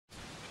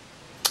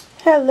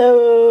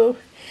Hello.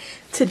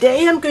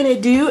 Today I'm going to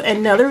do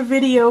another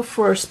video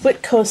for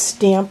split coat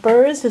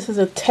stampers. This is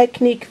a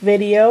technique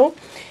video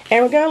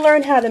and we're going to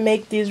learn how to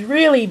make these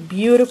really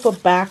beautiful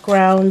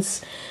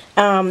backgrounds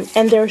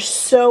and they're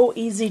so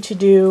easy to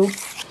do,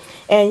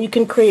 and you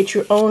can create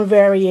your own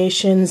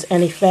variations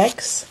and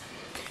effects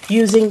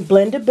using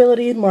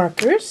Blendability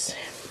markers.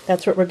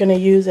 That's what we're going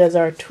to use as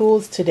our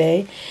tools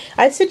today.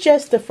 I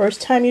suggest the first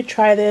time you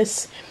try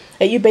this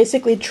that you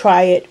basically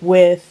try it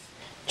with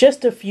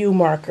just a few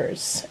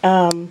markers.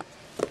 Then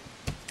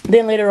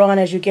later on,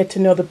 as you get to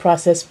know the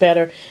process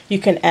better, you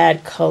can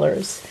add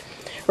colors.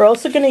 We're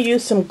also going to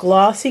use some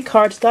glossy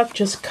cardstock,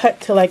 just cut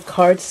to like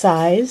card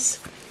size.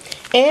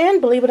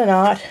 And believe it or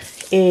not,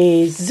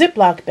 a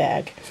Ziplock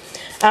bag.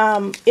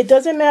 It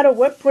doesn't matter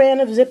what brand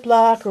of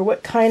Ziplock or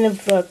what kind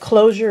of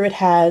closure it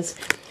has,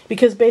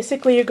 because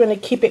basically you're going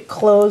to keep it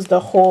closed the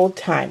whole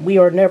time. We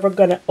are never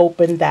going to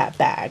open that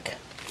bag.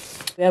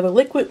 We have a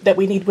liquid that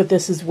we need with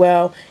this as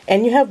well,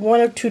 and you have one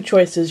of two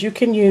choices. You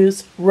can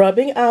use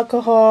rubbing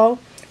alcohol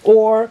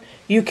or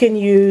you can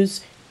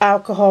use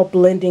alcohol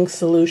blending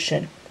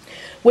solution.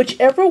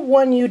 Whichever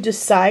one you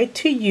decide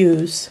to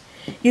use,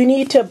 you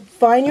need to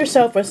find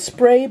yourself a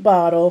spray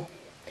bottle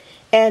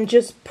and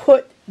just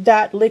put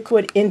that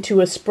liquid into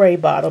a spray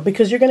bottle,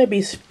 because you're going to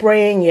be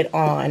spraying it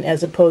on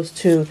as opposed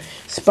to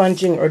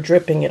sponging or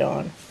dripping it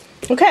on.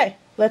 Okay.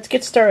 Let's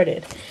get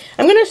started.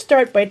 I'm going to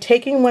start by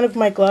taking one of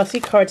my glossy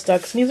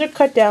cardstocks. These are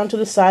cut down to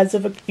the size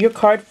of your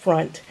card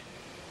front.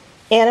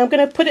 And I'm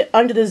going to put it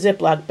under the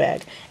Ziploc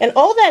bag. And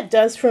all that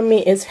does for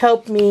me is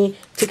help me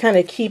to kind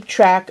of keep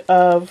track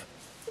of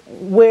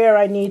where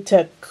I need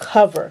to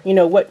cover. You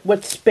know, what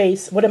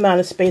amount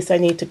of space I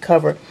need to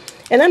cover.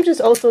 And I'm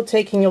just also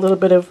taking a little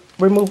bit of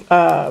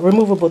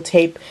removable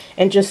tape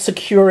and just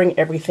securing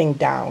everything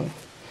down.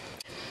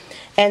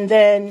 And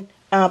then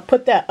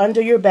put that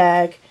under your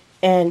bag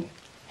and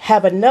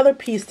have another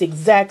piece the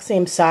exact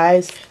same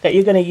size that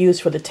you're going to use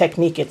for the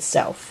technique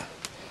itself.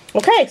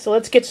 Okay, so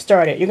let's get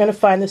started. You're going to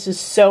find this is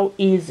so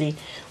easy.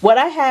 What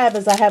I have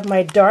is I have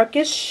my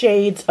darkest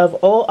shades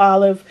of Old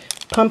Olive,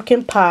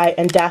 Pumpkin Pie,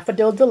 and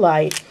Daffodil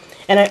Delight.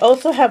 And I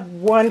also have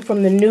one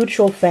from the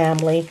neutral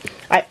family.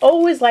 I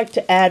always like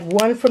to add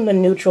one from the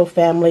neutral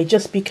family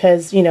just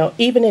because, you know,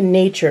 even in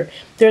nature,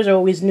 there's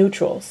always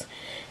neutrals.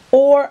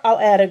 Or I'll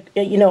add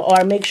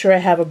or make sure I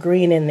have a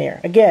green in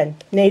there. Again,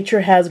 nature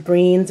has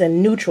greens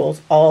and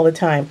neutrals all the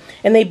time,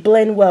 and they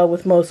blend well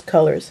with most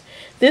colors.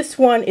 This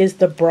one is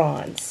the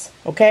bronze,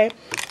 okay?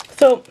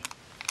 So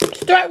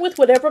start with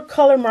whatever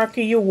color marker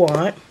you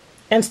want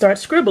and start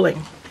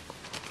scribbling.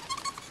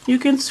 You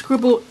can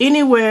scribble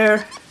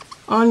anywhere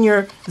on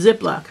your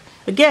Ziploc.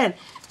 Again,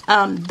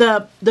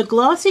 the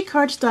glossy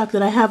cardstock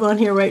that I have on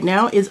here right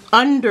now is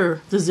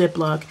under the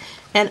Ziploc,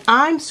 and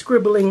I'm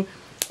scribbling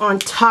on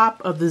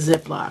top of the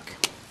Ziploc,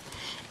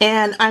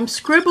 and I'm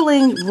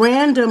scribbling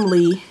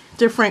randomly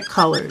different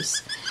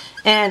colors,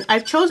 and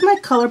I've chose my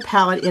color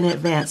palette in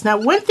advance. Now,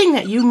 one thing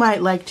that you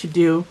might like to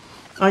do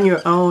on your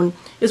own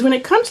is when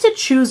it comes to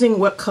choosing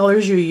what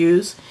colors you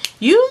use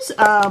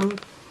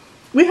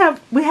we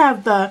have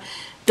the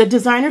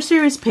designer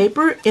series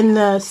paper in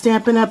the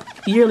Stampin' Up!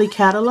 Yearly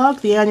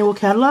catalog, the annual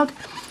catalog.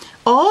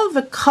 All of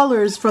the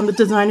colors from the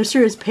designer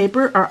series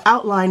paper are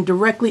outlined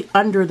directly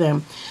under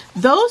them.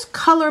 Those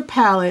color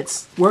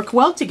palettes work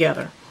well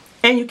together,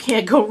 and you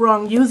can't go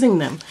wrong using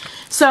them.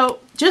 So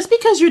just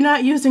because you're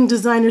not using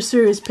designer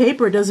series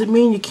paper doesn't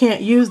mean you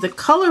can't use the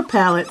color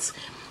palettes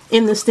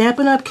in the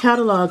Stampin' Up!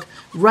 Catalog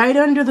right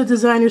under the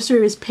designer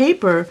series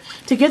paper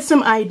to get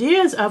some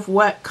ideas of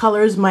what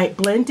colors might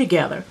blend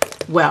together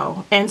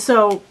well. And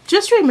so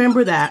just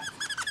remember that.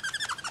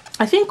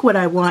 I think what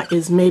I want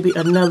is maybe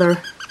a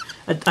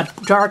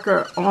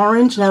darker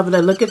orange now that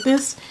I look at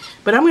this,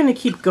 but I'm going to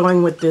keep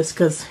going with this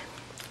because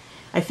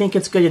I think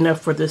it's good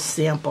enough for this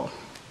sample.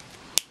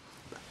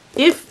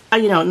 If,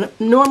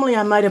 normally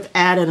I might have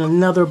added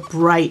another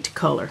bright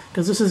color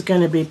because this is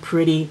going to be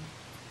pretty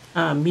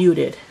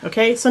muted.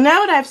 Okay, so now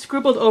that I've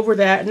scribbled over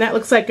that, and that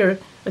looks like a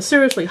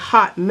seriously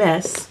hot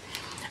mess,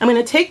 I'm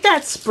going to take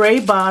that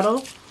spray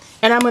bottle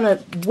and I'm going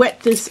to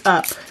wet this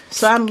up.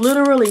 So I'm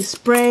literally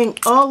spraying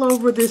all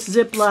over this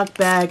Ziploc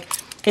bag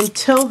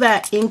until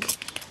that ink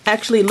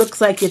actually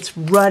looks like it's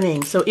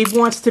running. So it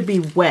wants to be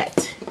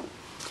wet.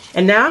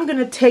 And now I'm going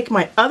to take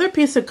my other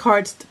piece of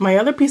glossy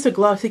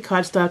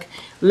cardstock,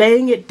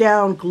 laying it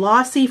down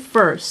glossy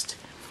first.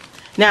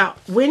 Now,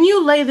 when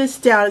you lay this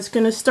down, it's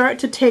going to start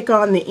to take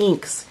on the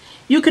inks.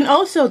 You can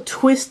also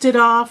twist it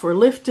off or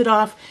lift it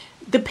off.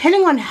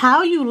 Depending on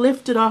how you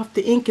lift it off,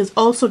 the ink is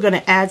also going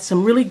to add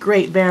some really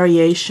great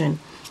variation.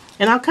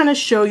 And I'll kind of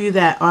show you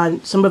that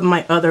on some of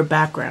my other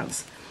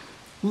backgrounds.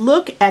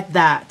 Look at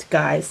that,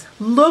 guys.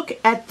 Look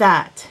at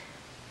that.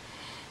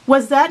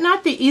 Was that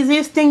not the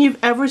easiest thing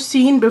you've ever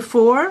seen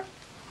before?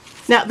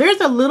 Now,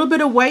 there's a little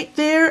bit of white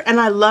there, and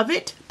I love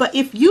it. But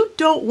if you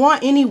don't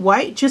want any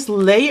white, just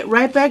lay it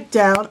right back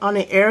down on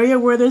an area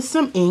where there's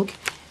some ink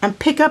and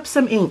pick up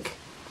some ink.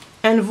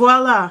 And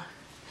voila.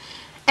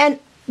 And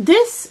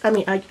this,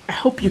 I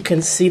hope you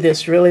can see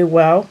this really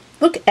well.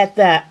 Look at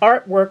that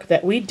artwork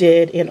that we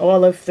did in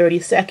all of 30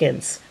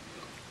 seconds.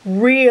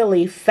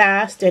 Really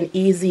fast and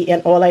easy,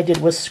 and all I did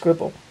was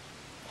scribble.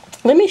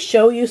 Let me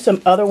show you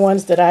some other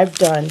ones that I've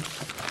done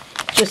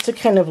just to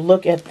kind of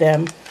look at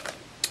them.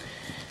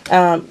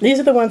 These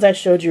are the ones I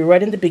showed you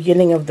right in the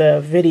beginning of the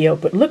video,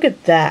 but look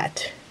at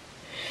that.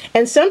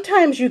 And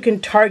sometimes you can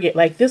target,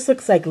 like this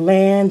looks like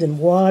land and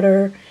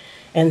water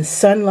and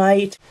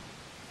sunlight.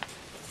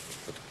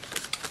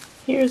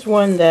 Here's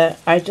one that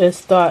I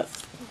just thought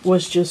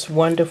was just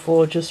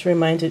wonderful. It just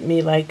reminded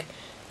me like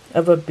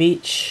of a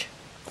beach.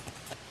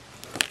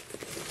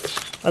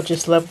 I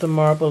just love the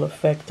marble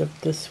effect of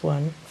this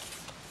one.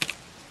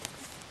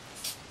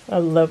 I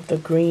love the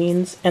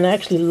greens, and I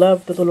actually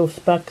love the little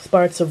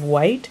sparks of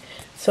white.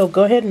 So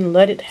go ahead and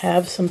let it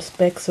have some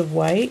specks of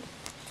white.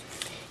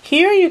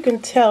 Here you can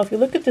tell, if you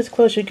look at this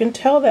close, you can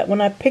tell that when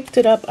I picked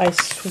it up, I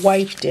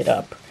swiped it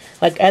up.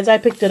 Like as I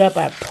picked it up,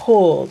 I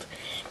pulled.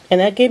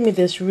 And that gave me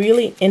this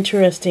really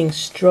interesting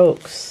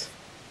strokes.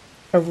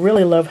 I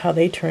really love how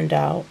they turned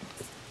out.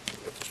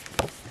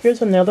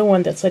 Here's another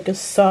one that's like a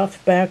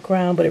soft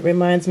background, but it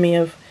reminds me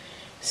of,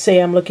 say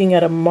I'm looking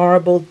at a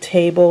marbled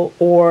table,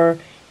 or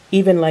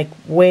even like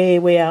way,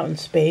 way out in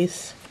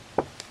space.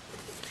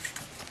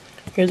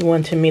 Here's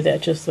one to me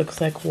that just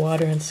looks like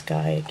water and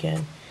sky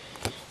again.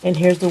 And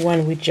here's the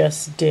one we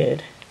just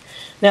did.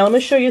 Now let me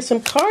show you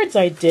some cards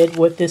I did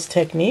with this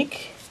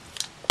technique.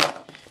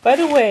 By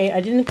the way,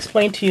 I didn't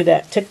explain to you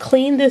that to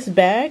clean this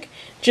bag,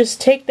 just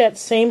take that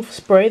same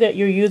spray that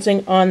you're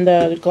using on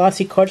the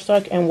glossy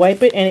cardstock and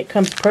wipe it, and it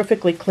comes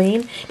perfectly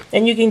clean.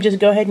 And you can just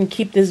go ahead and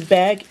keep this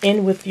bag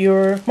in with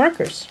your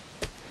markers.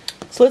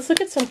 So let's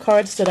look at some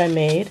cards that I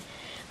made.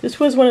 This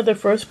was one of the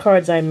first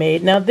cards I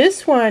made. Now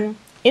this one,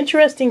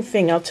 interesting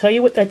thing, I'll tell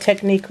you what the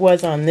technique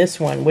was on this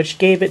one, which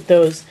gave it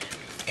those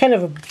kind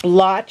of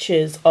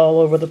blotches all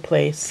over the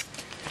place.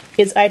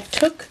 Is I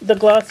took the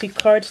glossy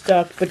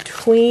cardstock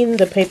between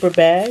the paper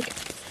bag,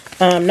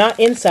 not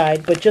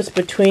inside, but just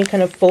between,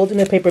 kind of folding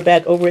the paper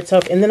bag over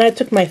itself, and then I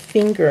took my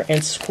finger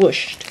and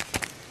squished.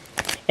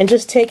 And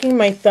just taking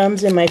my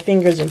thumbs and my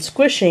fingers and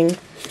squishing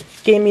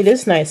gave me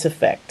this nice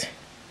effect.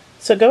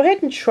 So go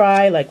ahead and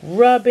try like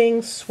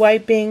rubbing,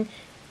 swiping,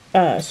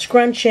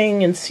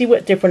 scrunching, and see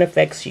what different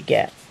effects you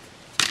get.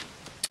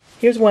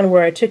 Here's one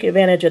where I took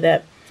advantage of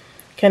that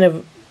kind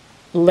of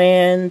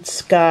land,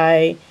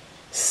 sky,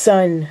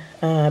 sun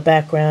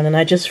background, and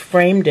I just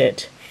framed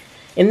it.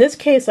 In this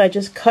case, I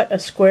just cut a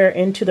square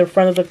into the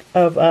front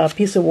of a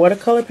piece of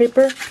watercolor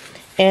paper,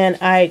 and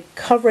I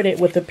covered it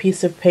with a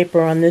piece of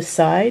paper on this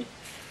side,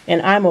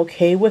 and I'm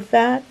okay with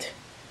that.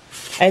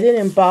 I did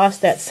emboss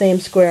that same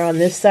square on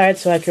this side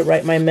so I could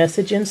write my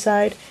message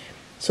inside.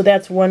 So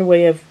that's one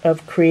way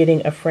of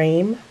creating a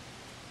frame.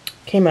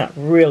 Came out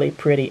really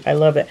pretty. I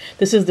love it.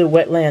 This is the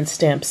Wetland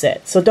stamp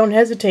set, so don't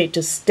hesitate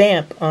to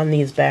stamp on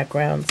these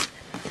backgrounds.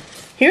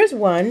 Here's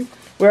one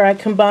where I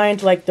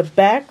combined like the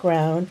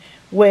background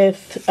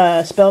with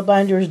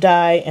Spellbinder's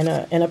die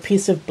and a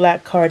piece of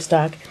black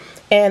cardstock,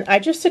 and I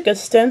just took a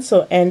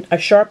stencil and a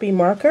Sharpie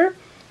marker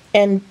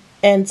and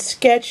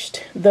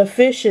sketched the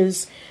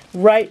fishes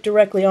right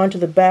directly onto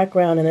the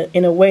background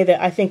in a way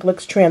that I think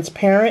looks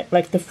transparent,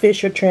 like the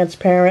fish are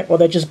transparent or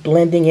they're just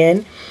blending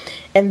in.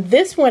 And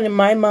this one in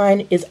my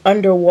mind is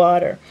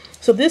underwater.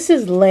 So this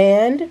is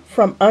land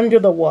from under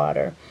the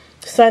water,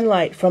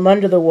 sunlight from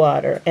under the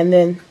water, and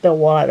then the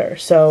water.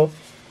 So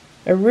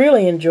I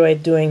really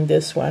enjoyed doing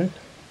this one.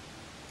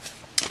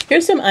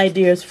 Here's some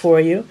ideas for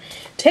you.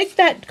 Take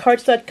that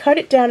cardstock, cut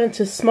it down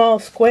into small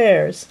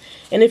squares,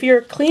 and if you're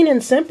a clean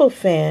and simple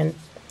fan,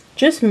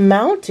 just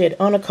mount it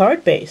on a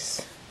card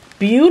base.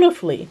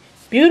 Beautifully.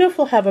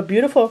 Beautiful. Have a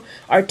beautiful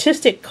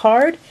artistic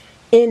card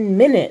in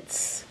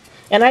minutes.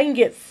 And I can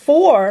get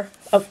 4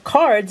 of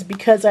cards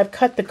because I've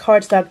cut the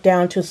cardstock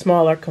down to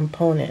smaller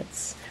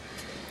components.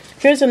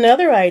 Here's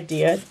another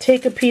idea.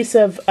 Take a piece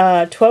of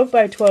 12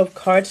 by 12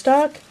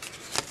 cardstock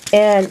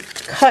and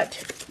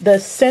cut the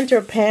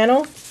center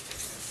panel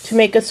to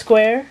make a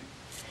square,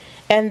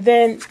 and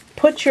then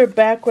put your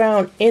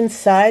background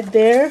inside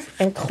there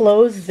and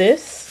close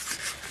this.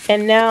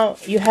 And now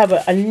you have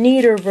a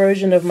neater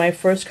version of my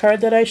first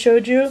card that I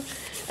showed you,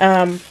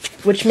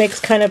 which makes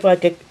kind of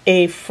like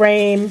a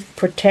frame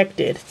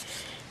protected.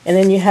 And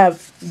then you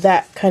have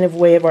that kind of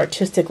way of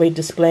artistically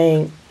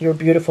displaying your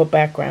beautiful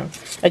background.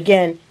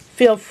 Again,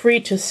 feel free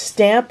to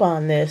stamp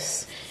on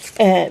this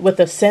with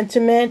a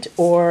sentiment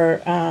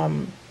or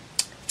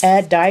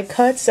add die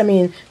cuts. I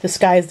mean, the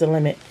sky's the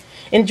limit.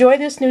 Enjoy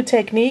this new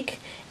technique,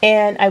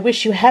 and I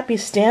wish you happy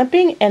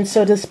stamping, and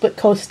so does Split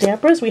Coast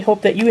Stampers. We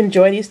hope that you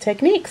enjoy these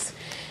techniques.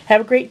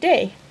 Have a great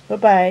day.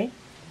 Bye-bye.